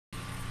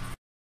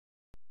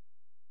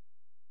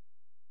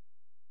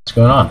What's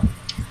going on?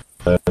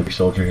 The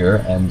Soldier here,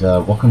 and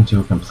welcome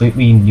to a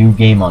completely new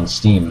game on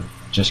Steam.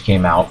 Just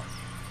came out.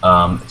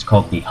 It's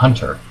called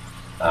theHunter.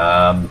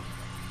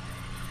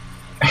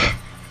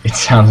 It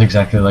sounds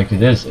exactly like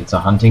it is. It's a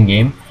hunting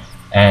game,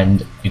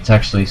 and it's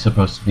actually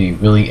supposed to be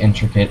really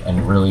intricate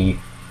and really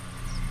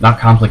not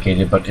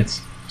complicated, but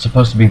it's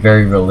supposed to be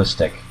very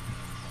realistic.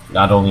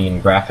 Not only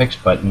in graphics,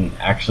 but in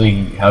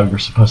actually how you're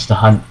supposed to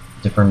hunt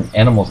different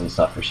animals and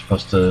stuff. You're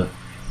supposed to,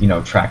 you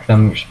know, track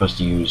them. You're supposed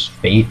to use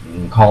bait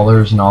and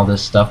collars and all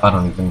this stuff.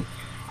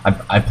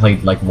 I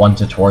played like one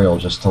tutorial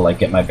just to like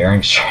get my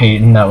bearings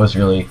straight, and that was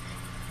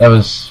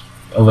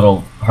a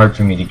little hard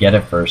for me to get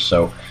at first.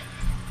 So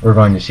we're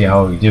going to see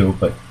how we do.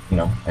 But you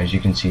know, as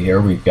you can see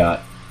here, we've got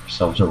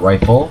ourselves a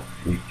rifle.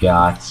 We've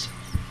got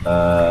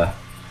this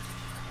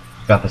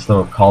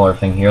little collar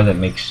thing here that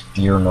makes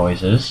deer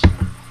noises.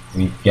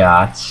 We've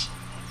got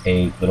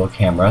a little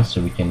camera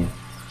so we can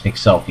take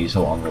selfies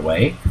along the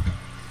way,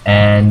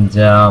 and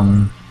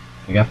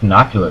we got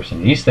binoculars,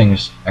 and these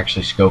things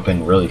actually scope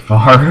in really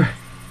far,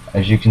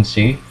 as you can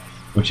see,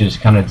 which is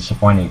kind of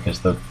disappointing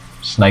because the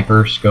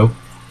sniper scope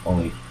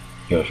only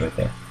goes right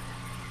there.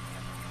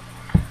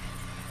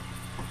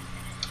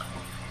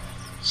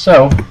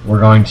 So we're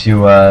going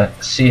to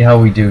see how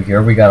we do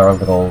here. We got our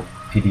little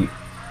PD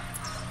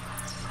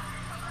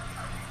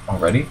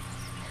already.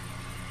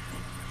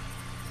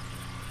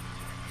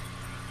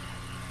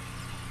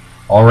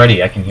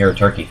 Already I can hear a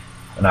turkey,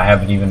 and I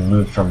haven't even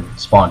moved from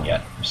spawn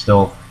yet. I'm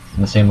still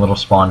in the same little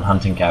spawn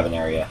hunting cabin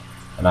area,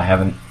 and I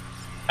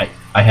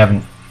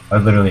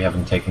literally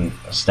haven't taken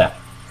a step,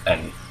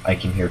 and I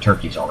can hear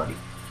turkeys already.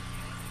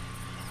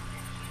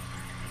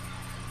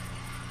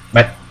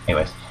 But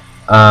anyways,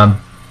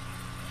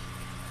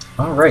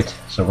 alright,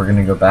 so we're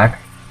gonna go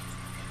back.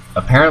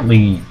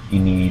 Apparently you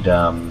need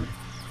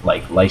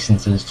like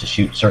licenses to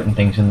shoot certain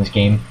things in this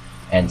game,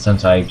 and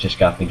since I just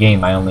got the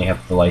game, I only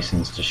have the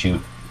license to shoot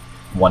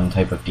one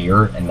type of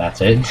deer, and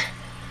that's it.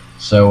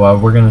 So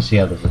we're gonna see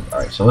how this is.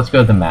 Alright, so let's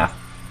go to the map.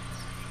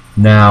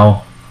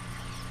 Now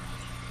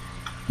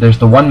there's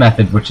the one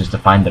method, which is to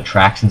find the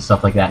tracks and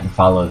stuff like that and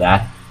follow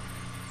that,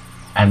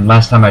 and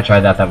last time I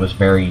tried that, that was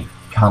very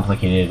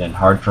complicated and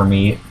hard for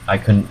me. I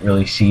couldn't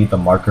really see the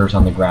markers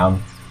on the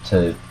ground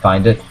to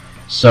find it,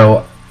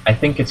 so I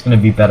think it's gonna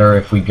be better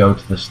if we go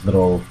to this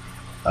little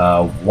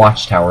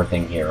watchtower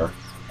thing here,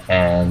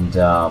 and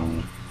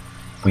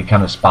we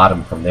kind of spot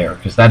them from there,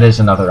 because that is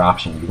another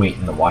option. You wait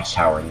in the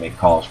watchtower and make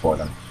calls for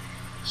them.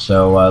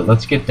 So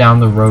let's get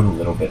down the road a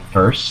little bit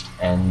first,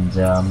 and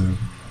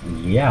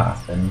yeah,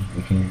 then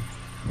we can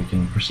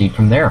proceed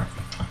from there.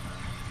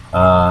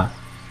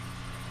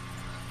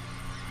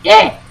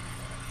 Yeah.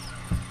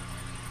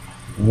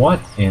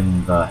 What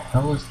in the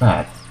hell is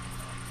that?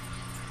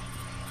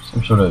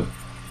 Some sort of...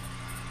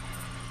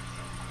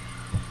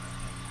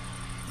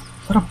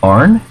 Is that a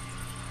barn?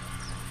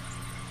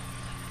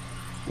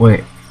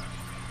 Wait.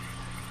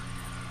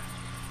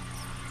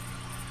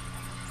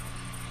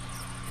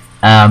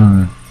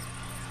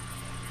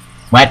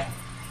 What?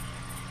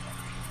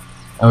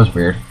 That was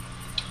weird.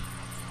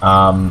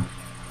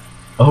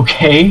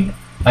 Okay,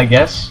 I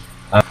guess.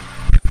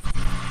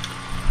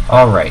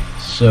 Alright,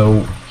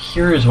 so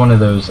here is one of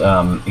those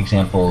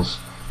examples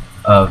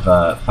of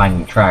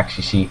finding tracks.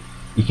 You see,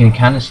 you can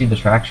kind of see the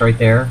tracks right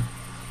there,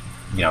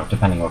 you know,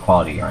 depending what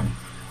quality you're in.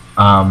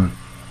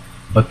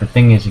 But the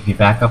thing is, if you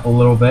back up a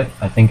little bit,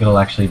 I think it'll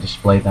actually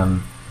display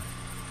them.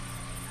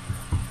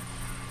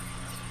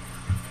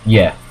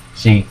 Yeah,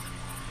 see,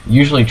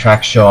 usually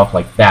tracks show up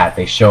like that.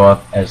 They show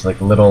up as like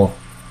little,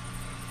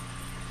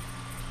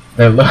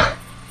 they're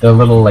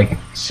little like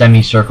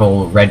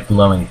semicircle red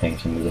glowing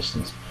things in the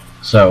distance.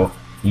 So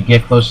you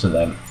get close to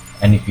them,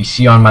 and if you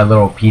see on my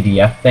little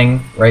PDF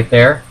thing right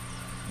there,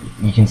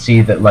 you can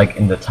see that like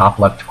in the top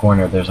left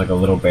corner there's like a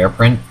little bear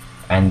print,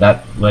 and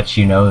that lets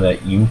you know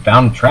that you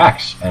found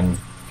tracks. And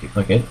if you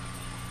click it,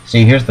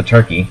 see, here's the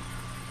turkey.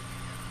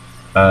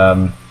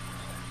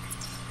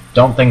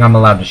 Don't think I'm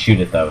allowed to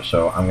shoot it though,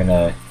 so I'm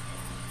gonna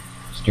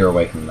steer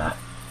away from that.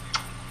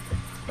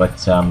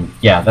 But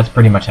yeah, that's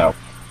pretty much how.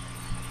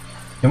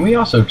 Can we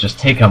also just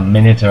take a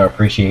minute to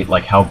appreciate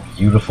like how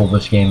beautiful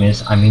this game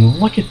is? I mean,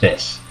 look at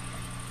this.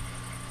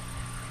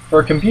 For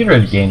a computer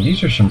game,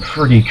 these are some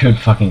pretty good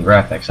fucking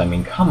graphics. I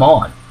mean, come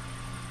on.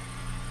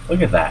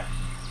 Look at that.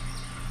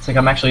 It's like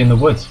I'm actually in the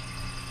woods.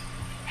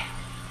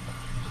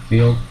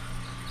 Field.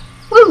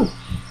 Woo!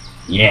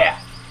 Yeah.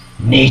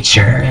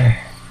 Nature.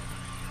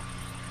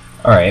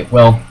 Alright,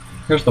 well,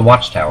 here's the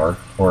watchtower,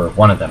 or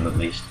one of them at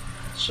least.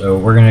 So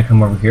we're gonna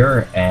come over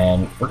here,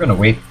 and we're gonna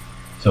wait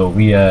till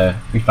we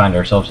find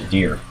ourselves a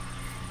deer.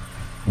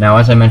 Now,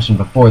 as I mentioned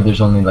before,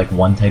 there's only like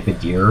one type of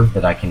deer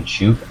that I can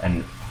shoot,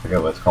 and I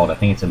forget what it's called. I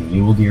think it's a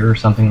mule deer or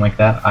something like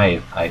that.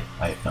 I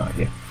have no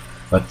idea.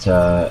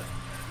 But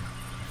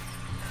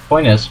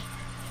point is,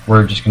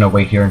 we're just gonna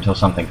wait here until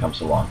something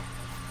comes along.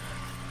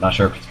 Not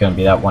sure if it's gonna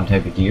be that one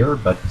type of deer,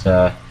 but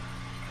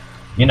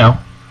you know,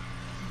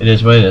 it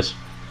is what it is.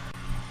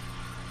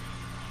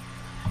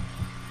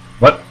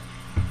 What?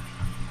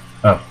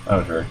 Oh, that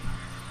was weird.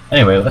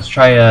 Anyway, let's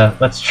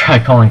try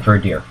calling for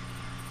a deer.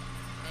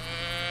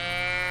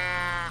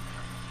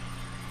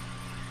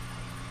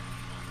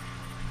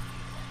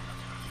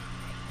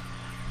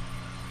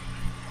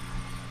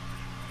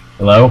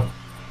 Hello?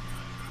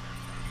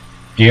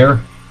 Deer?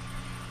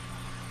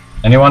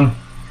 Anyone?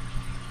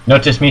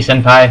 Notice me,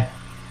 senpai?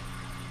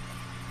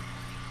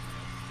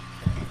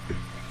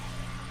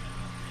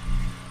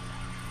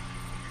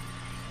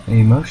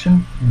 Any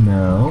motion?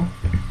 No.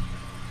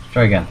 Let's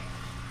try again.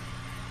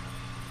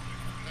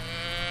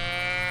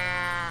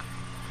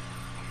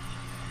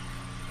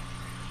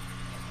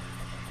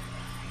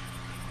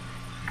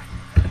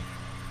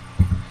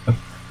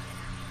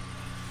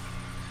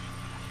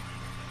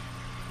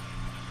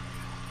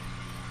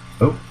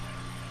 Oh,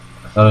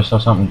 I thought I saw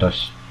something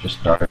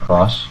just dart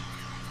across.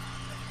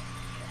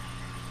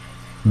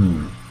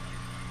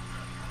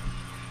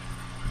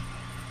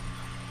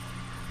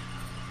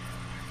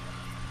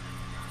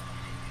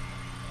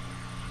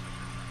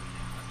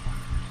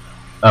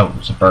 Oh,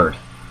 it's a bird.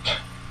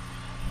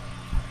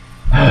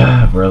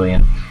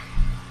 Brilliant.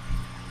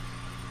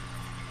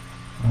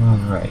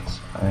 Alright.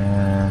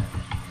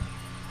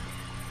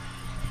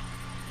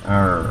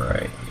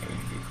 Alright.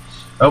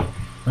 Oh,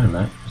 wait a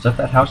minute. Is that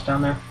house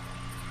down there?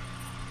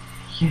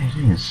 Yeah, it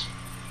is.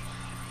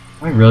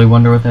 I really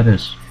wonder what that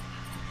is.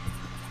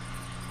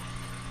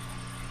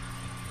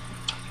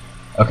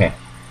 Okay.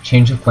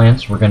 Change of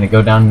plans. We're gonna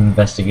go down and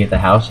investigate the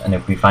house, and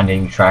if we find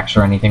any tracks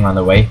or anything on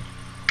the way,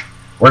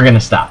 we're gonna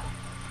stop.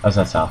 How's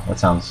that sound? That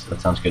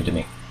sounds good to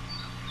me.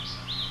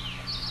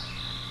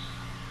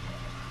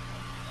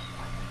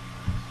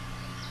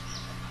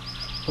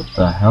 What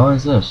the hell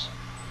is this?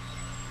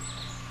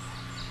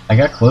 I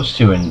got close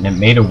to it and it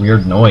made a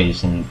weird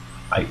noise, and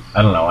I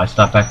don't know, I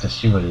stopped back to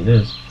see what it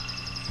is.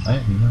 I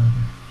have no idea.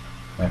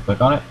 Can I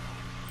click on it?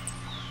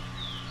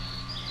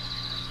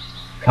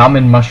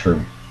 Common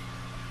mushroom.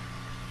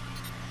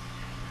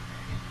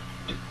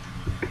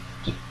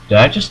 Did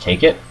I just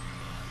take it?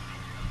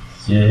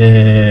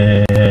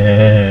 Yeah.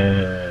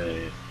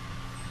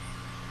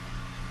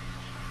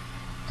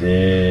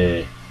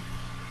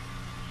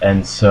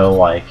 And so,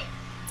 like,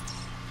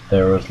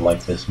 there was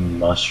like this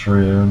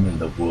mushroom in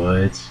the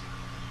woods,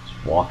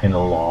 just walking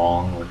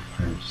along with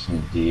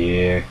some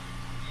deer.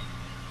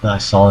 And I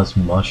saw this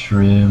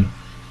mushroom,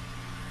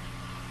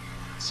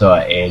 so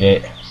I ate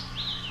it.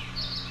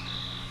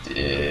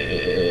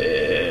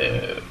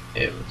 Dude,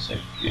 it was a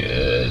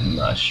good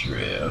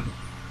mushroom.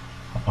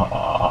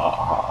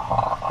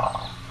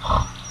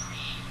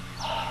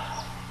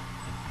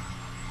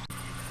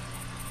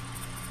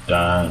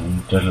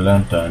 Dun dun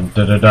dun dun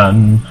dun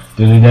dun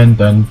dun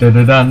dun dun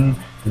dun dun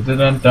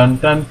dun dun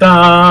dun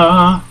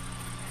dun.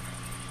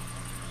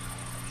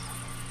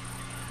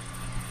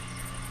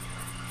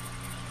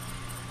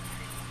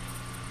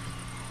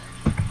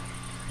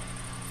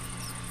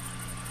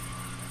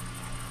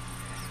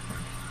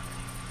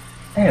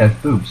 Hey, that's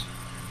boobs.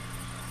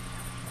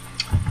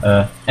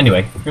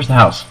 Anyway, here's the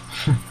house.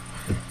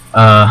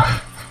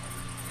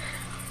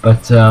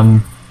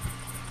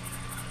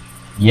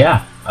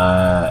 Yeah,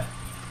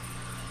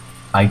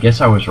 I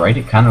guess I was right.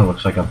 It kind of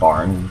looks like a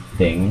barn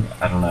thing.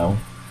 I don't know.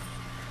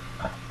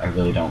 I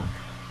really don't.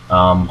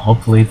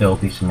 Hopefully there'll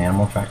be some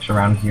animal tracks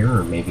around here,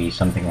 or maybe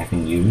something I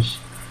can use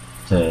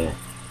to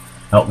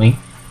help me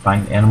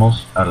find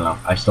animals. I don't know.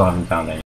 I still haven't found any.